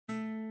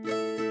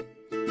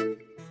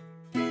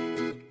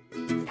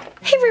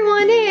Hey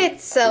everyone,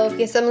 it's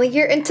LPS Emily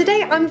here, and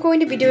today I'm going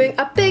to be doing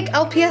a big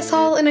LPS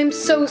haul, and I'm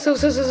so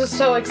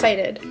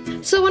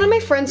excited. So one of my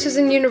friends who's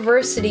in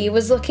university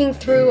was looking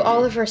through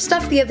all of her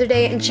stuff the other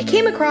day, and she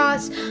came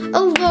across a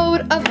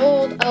load of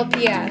old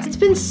LPS. It's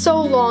been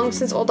so long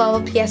since old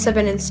LPS have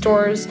been in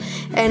stores,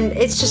 and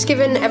it's just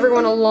given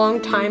everyone a long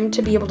time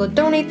to be able to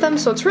donate them,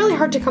 so it's really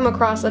hard to come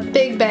across a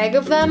big bag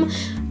of them.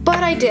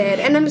 But I did,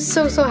 and I'm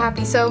so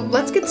happy, so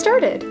let's get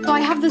started. So I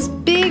have this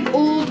big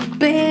old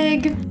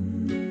bag.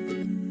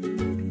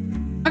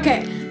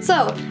 Okay,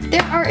 so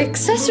there are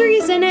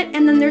accessories in it,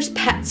 and then there's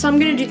pets. So I'm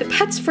gonna do the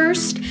pets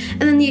first,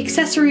 and then the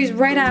accessories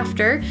right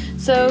after.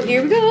 So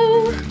here we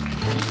go.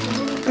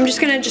 I'm just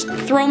gonna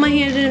throw my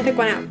hand in and pick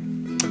one out.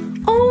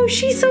 Oh,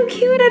 she's so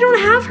cute. I don't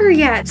have her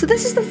yet. So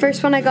this is the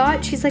first one I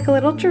got. She's like a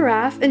little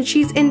giraffe, and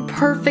she's in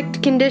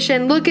perfect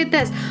condition. Look at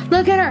this.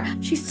 Look at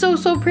her. She's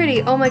so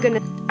pretty. Oh my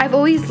goodness. I've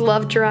always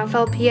loved giraffe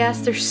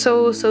LPS. They're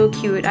so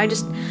cute.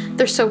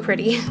 They're so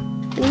pretty.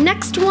 The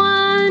next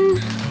one.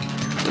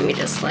 Let me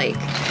just like,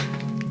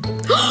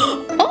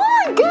 oh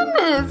my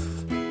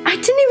goodness! I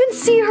didn't even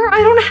see her. I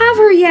don't have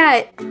her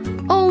yet.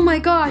 Oh my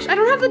gosh, I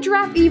don't have the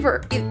giraffe either.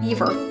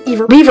 Beaver.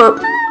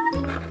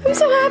 I'm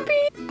so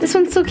happy. This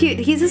one's so cute.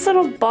 He's this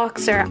little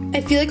boxer.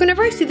 I feel like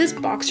whenever I see this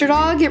boxer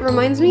dog, it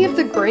reminds me of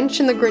the Grinch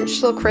and the Grinch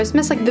Stole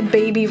Christmas, like the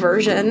baby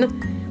version.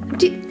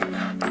 Do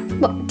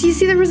you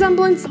see the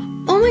resemblance?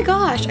 Oh my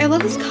gosh, I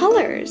love his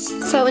colors.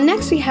 So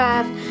next we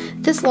have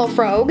this little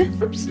frog.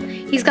 Oops.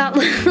 He's got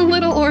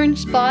little orange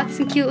spots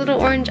and cute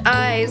little orange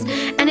eyes.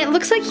 And it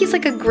looks like he's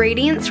like a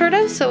gradient sort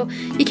of, so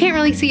you can't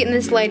really see it in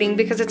this lighting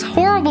because it's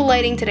horrible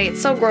lighting today.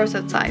 It's so gross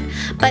outside.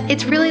 But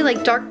it's really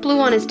like dark blue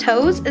on his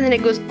toes, and then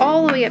it goes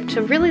all the way up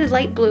to really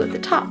light blue at the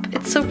top.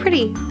 It's so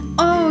pretty.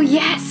 Oh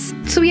yes!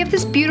 So we have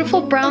this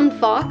beautiful brown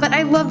fox, but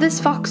I love this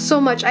fox so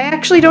much. I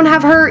actually don't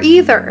have her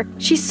either.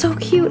 She's so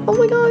cute. Oh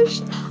my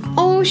gosh.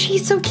 Oh,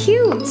 she's so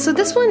cute. So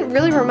this one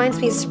really reminds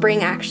me of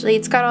spring, actually.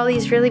 It's got all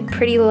these really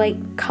pretty light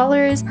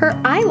colors.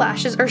 Her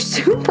eyelashes are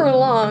super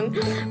long.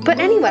 But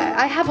anyway,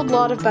 I have a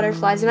lot of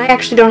butterflies, and I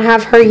actually don't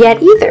have her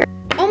yet either.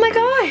 Oh my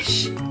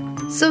gosh.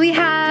 So we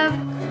have,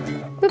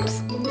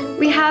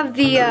 we have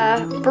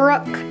the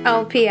Brooke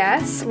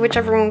LPS, which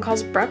everyone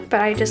calls Brooke,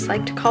 but I just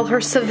like to call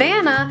her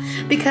Savannah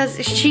because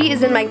she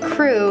is in my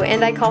crew,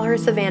 and I call her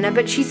Savannah,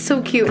 but she's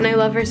so cute, and I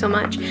love her so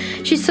much.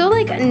 She's so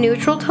like a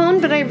neutral tone,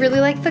 but I really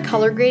like the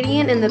color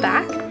gradient in the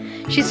back.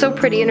 She's so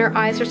pretty, and her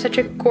eyes are such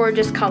a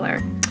gorgeous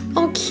color.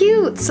 Oh,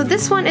 cute. So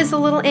this one is a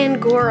little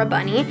Angora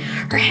bunny.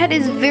 Her head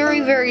is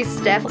very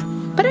stiff.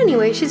 But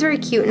anyway, she's very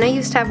cute, and I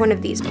used to have one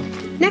of these.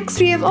 Next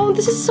we have, oh,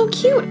 this is so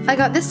cute. I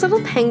got this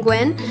little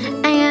penguin,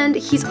 and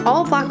he's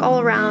all black all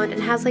around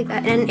and has like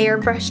an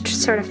airbrushed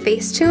sort of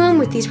face to him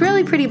with these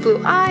really pretty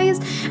blue eyes,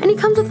 and he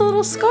comes with a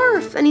little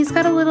scarf, and he's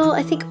got a little,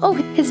 I think, oh,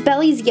 his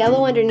belly's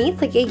yellow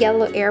underneath, like a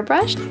yellow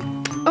airbrush.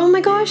 Oh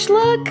my gosh,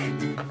 look!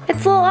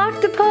 It's a little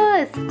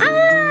octopus!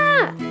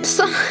 Ah!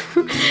 So,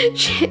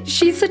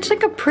 she's such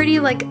like a pretty,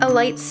 like a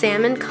light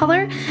salmon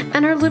color,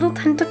 and her little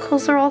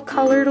tentacles are all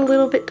colored a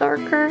little bit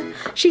darker.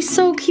 She's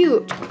so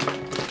cute.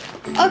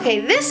 Okay,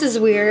 this is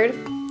weird.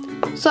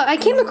 So I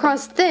came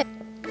across this.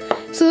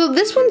 So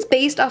this one's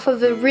based off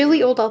of a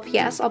really old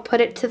LPS. I'll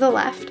put it to the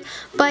left.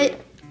 But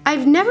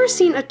I've never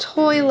seen a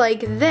toy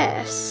like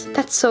this.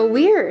 That's so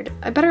weird.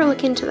 I better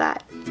look into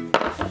that.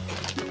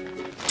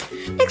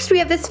 Next we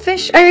have this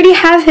fish. I already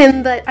have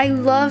him, but I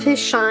love his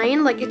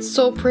shine. Like, it's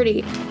so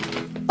pretty.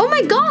 Oh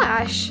my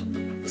gosh!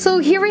 So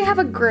here we have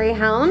a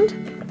greyhound.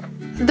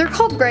 They're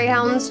called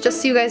greyhounds,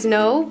 just so you guys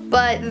know,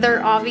 but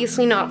they're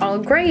obviously not all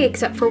gray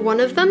except for one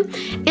of them.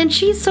 And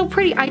she's so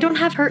pretty. I don't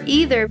have her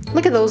either.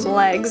 Look at those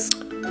legs.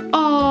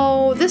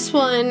 Oh, this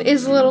one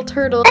is a little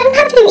turtle. I don't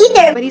have him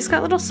either. But he's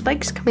got little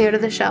spikes coming out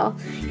of the shell.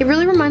 It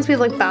really reminds me of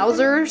like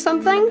Bowser or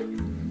something.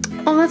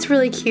 Oh, that's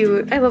really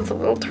cute. I love the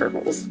little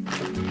turtles.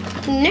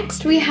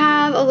 Next we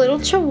have a little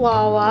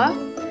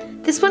chihuahua.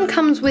 This one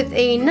comes with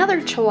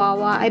another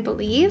chihuahua, I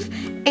believe.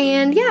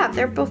 And yeah,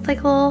 they're both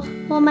like little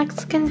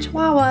Mexican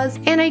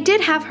chihuahuas. And I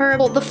did have her,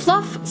 well, the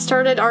fluff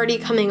started already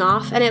coming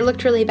off, and it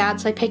looked really bad,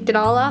 so I picked it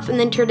all off and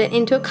then turned it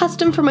into a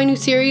custom for my new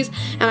series.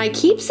 And I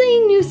keep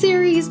saying new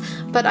series,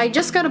 but I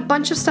just got a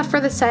bunch of stuff for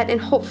the set,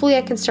 and hopefully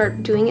I can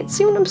start doing it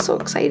soon. I'm so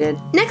excited.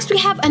 Next we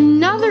have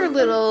another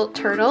little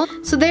turtle.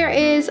 So there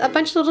is a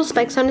bunch of little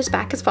spikes on his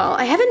back as well.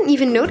 I haven't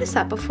even noticed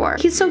that before.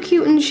 He's so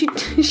cute, and she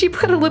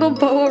put a little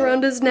bow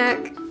around his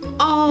neck.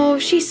 Oh,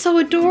 she's so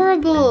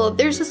adorable.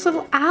 There's this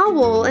little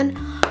owl, and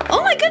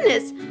oh my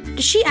goodness,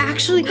 does she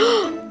actually,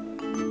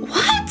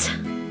 what?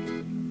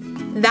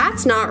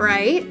 That's not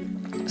right.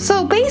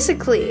 So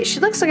basically, she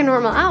looks like a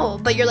normal owl,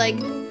 but you're like,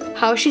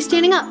 how is she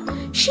standing up?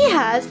 She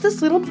has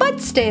this little butt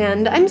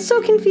stand. I'm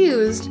so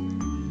confused.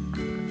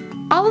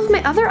 All of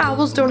my other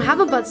owls don't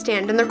have a butt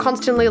stand, and they're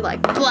constantly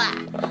like, blah.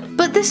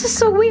 But this is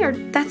so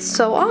weird. That's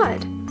so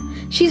odd.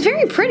 She's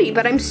very pretty,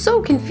 but I'm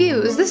so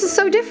confused. This is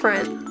so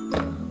different.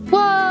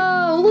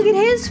 Whoa, look at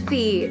his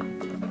feet.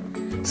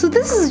 So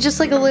this is just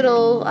like a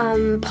little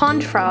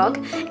pond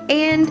frog,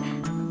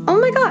 and Oh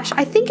my gosh,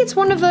 I think it's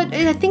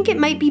I think it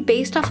might be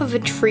based off of a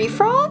tree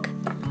frog,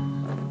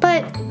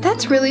 but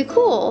that's really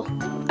cool.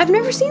 I've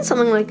never seen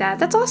something like that.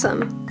 That's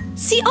awesome.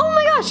 See, oh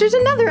my gosh, there's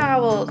another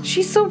owl.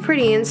 She's so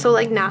pretty and so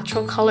like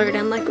natural colored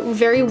and like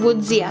very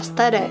woodsy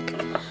aesthetic.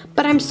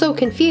 But I'm so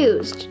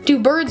confused. Do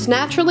birds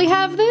naturally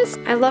have this?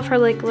 I love her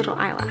like little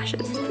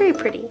eyelashes. Very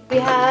pretty. We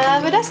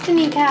have a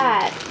Destiny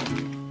cat.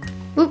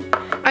 Oop.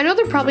 I know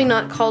they're probably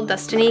not called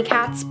Destiny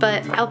cats,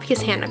 but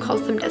LPS Hannah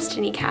calls them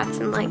Destiny cats,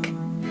 and like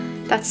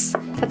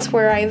that's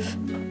where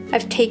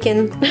I've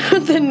taken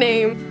the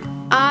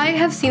name. I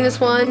have seen this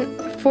one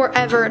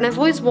forever, and I've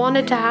always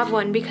wanted to have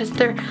one because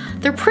they're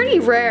pretty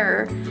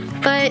rare.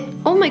 But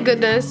oh my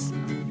goodness,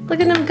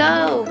 look at them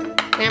go.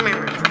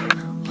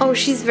 Oh,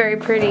 she's very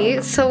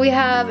pretty. So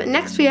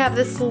next we have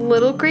this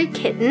little gray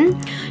kitten.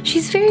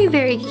 She's very,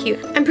 very cute.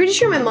 I'm pretty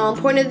sure my mom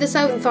pointed this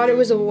out and thought it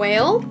was a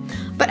whale,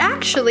 but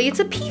actually it's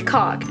a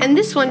peacock. And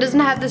this one doesn't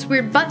have this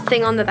weird butt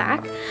thing on the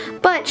back,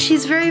 but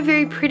she's very,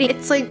 very pretty.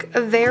 It's like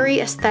a very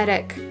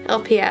aesthetic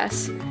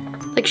LPS.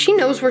 Like she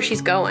knows where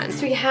she's going.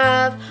 So we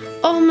have,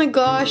 oh my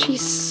gosh,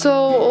 he's so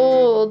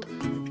old.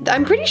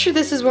 I'm pretty sure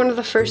this is one of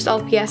the first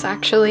LPS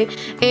actually,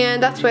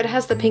 and that's why it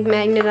has the pink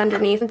magnet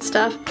underneath and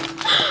stuff.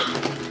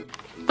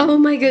 Oh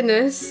my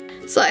goodness.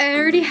 So I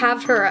already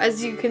have her,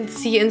 as you can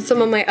see in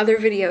some of my other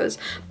videos,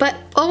 but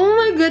oh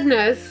my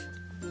goodness.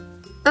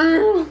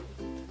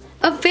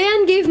 A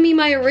fan gave me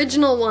my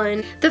original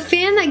one. The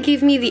fan that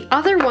gave me the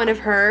other one of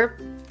her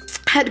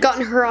had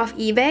gotten her off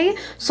eBay,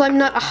 so I'm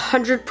not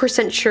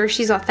 100% sure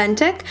she's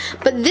authentic,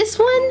 but this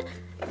one,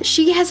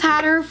 she has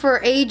had her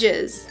for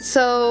ages.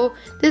 So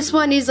this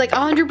one is like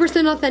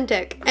 100%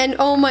 authentic, and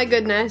oh my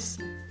goodness.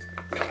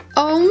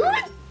 Oh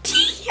my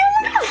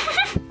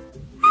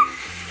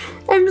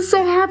I'm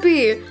so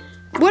happy.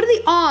 What are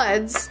the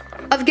odds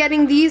of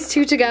getting these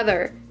two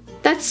together?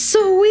 That's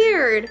so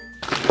weird.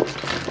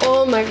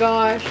 Oh my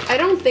gosh. I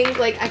don't think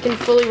like I can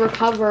fully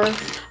recover.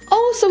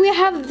 Oh, so we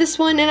have this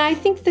one, and I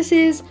think this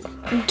is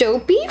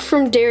Dopey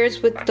from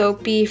Dares with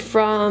Dopey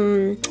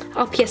from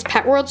LPS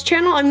Pet World's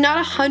channel. I'm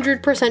not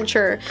 100%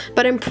 sure,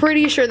 but I'm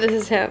pretty sure this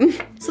is him.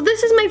 So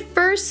this is my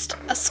first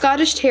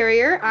Scottish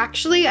Terrier.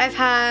 Actually, I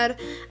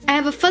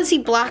have a fuzzy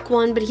black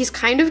one, but he's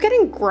kind of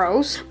getting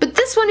gross. But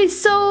this one is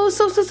so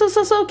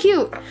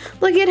cute.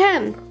 Look at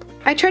him.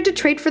 I tried to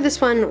trade for this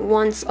one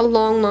once a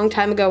long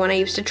time ago when I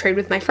used to trade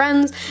with my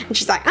friends, and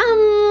she's like,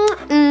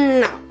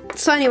 no.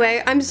 So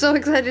anyway, I'm so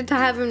excited to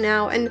have him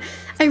now, and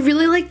I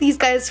really like these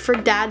guys for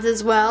dads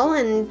as well,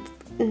 and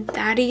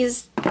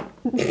daddies.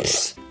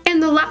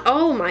 And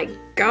oh my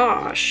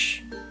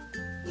gosh.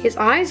 His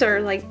eyes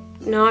are like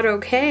not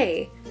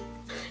okay.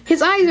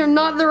 His eyes are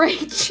not the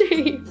right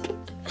shape.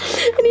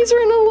 And he's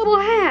wearing a little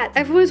hat.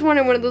 I've always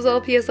wanted one of those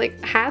LPS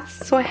like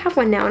hats, so I have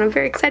one now and I'm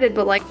very excited,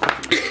 but like.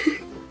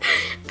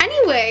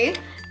 Anyway,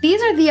 these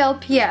are the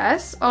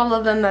LPS, all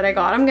of them that I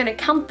got. I'm gonna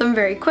count them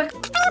very quick.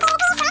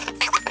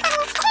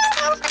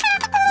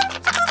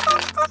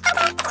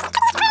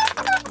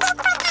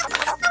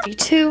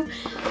 32,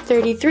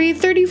 33,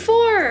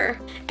 34.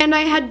 And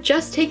I had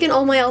just taken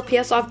all my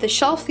LPS off the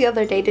shelf the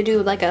other day to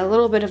do like a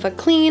little bit of a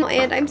clean,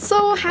 and I'm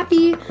so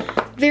happy,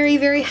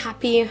 very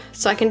happy,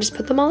 so I can just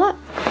put them all up.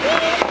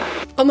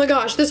 Oh my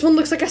gosh, this one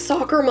looks like a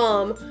soccer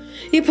mom.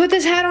 You put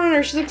this hat on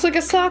her, she looks like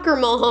a soccer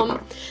mom.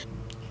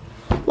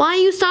 Why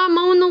you stop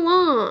mowing the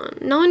lawn?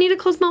 No, I need to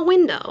close my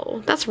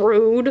window. That's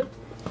rude.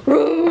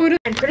 Rude.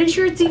 I'm pretty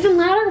sure it's even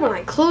louder when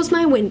I close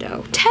my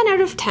window. 10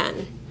 out of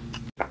 10.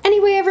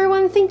 Anyway,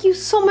 everyone, thank you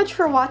so much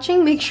for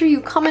watching. Make sure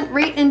you comment,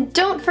 rate, and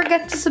don't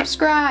forget to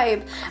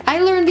subscribe. I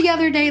learned the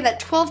other day that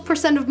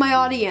 12% of my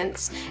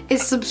audience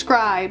is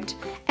subscribed,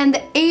 and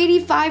the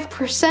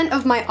 85%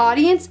 of my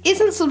audience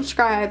isn't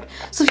subscribed.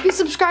 So if you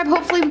subscribe,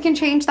 hopefully we can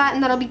change that,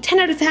 and that'll be 10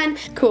 out of 10.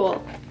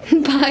 Cool.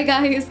 Bye,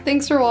 guys.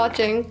 Thanks for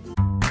watching.